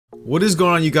What is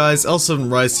going on, you guys? L7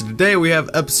 Ricee. Today we have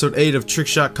episode 8 of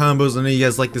Trickshot combos. I know you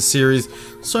guys like this series,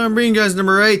 so I'm bringing you guys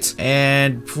number 8.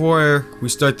 And before we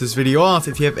start this video off,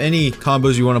 if you have any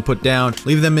combos you want to put down,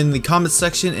 leave them in the comment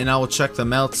section and I will check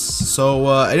them out. So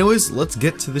anyways, let's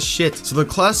get to the shit. So the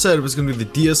class setup is going to be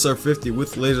the DSR-50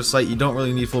 with laser sight. You don't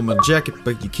really need full metal jacket,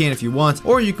 but you can if you want.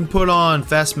 Or you can put on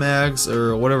fast mags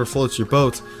or whatever floats your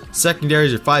boat.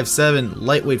 Secondaries are 5.7,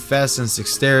 lightweight, fast, and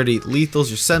dexterity. Lethals,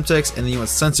 your Semtex, and then you want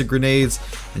sensor grenades.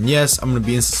 And yes, I'm going to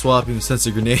be insta-swapping with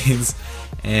sensor grenades.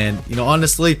 And, you know,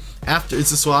 honestly, after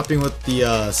insta-swapping with the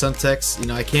Semtex, you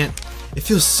know, I can't... It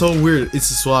feels so weird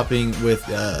insta-swapping with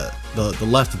the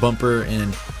left bumper,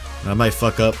 and you know, I might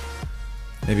fuck up.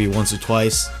 Maybe once or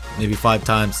twice, maybe 5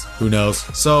 times, who knows.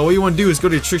 So what you want to do is go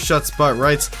to your Trickshot spot,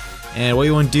 right? And what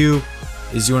you want to do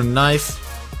is you want a knife.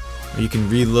 Or you can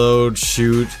reload,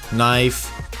 shoot,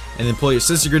 knife, and then pull your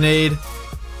sensor grenade,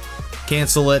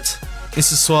 cancel it,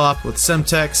 instant swap with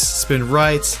Semtex, spin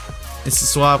right, instant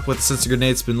swap with the sensor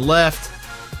grenade, spin left,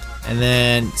 and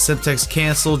then Semtex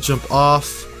cancel, jump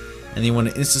off, and then you want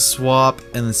to instant swap,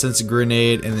 and then sensor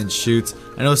grenade, and then shoot.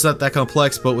 I know it's not that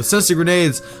complex, but with sensor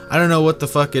grenades, I don't know what the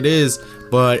fuck it is,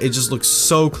 but it just looks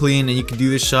so clean, and you can do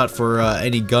this shot for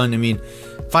any gun. I mean,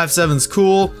 5.7's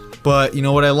cool. But you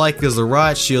know what I like is the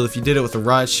riot shield. If you did it with a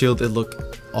riot shield, it'd look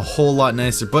a whole lot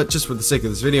nicer. But just for the sake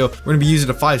of this video, we're gonna be using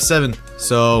a 5.7.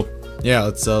 So yeah,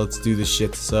 let's do this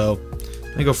shit. So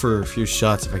let me go for a few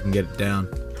shots if I can get it down.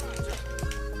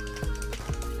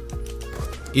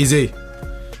 Easy.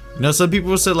 You know, some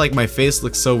people said like my face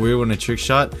looks so weird when I trick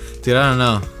shot. Dude, I don't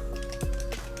know.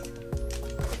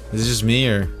 Is it just me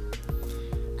or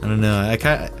I don't know.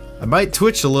 I might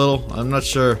twitch a little. I'm not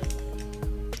sure.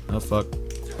 Oh fuck.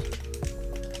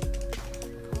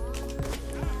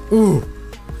 Ooh.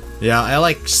 Yeah, I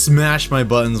like smash my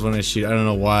buttons when I shoot. I don't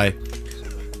know why.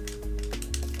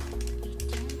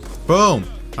 Boom.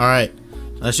 Alright.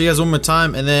 I'll show you guys one more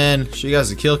time and then show you guys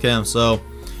the kill cam. So,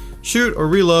 shoot or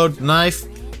reload, knife,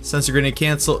 sensor grenade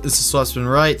cancel, instant swap, spin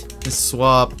right, instant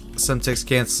swap, Semtex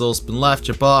cancel, spin left,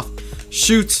 jump off,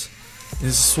 shoot,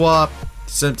 instant swap,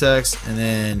 Semtex, and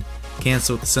then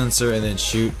cancel with the sensor and then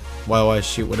shoot. YY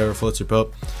shoot, whatever floats your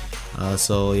boat.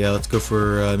 So yeah, let's go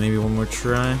for maybe one more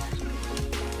try.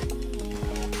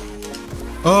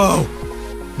 Oh!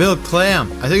 Build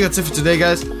clam. I think that's it for today,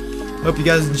 guys. Hope you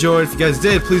guys enjoyed. If you guys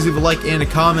did, please leave a like and a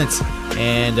comment.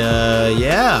 And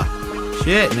yeah.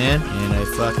 Shit, man. And I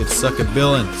fucking suck at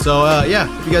billing. So yeah,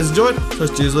 if you guys enjoyed,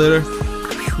 talk to you later.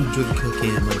 Enjoy the kill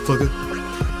cam, motherfucker.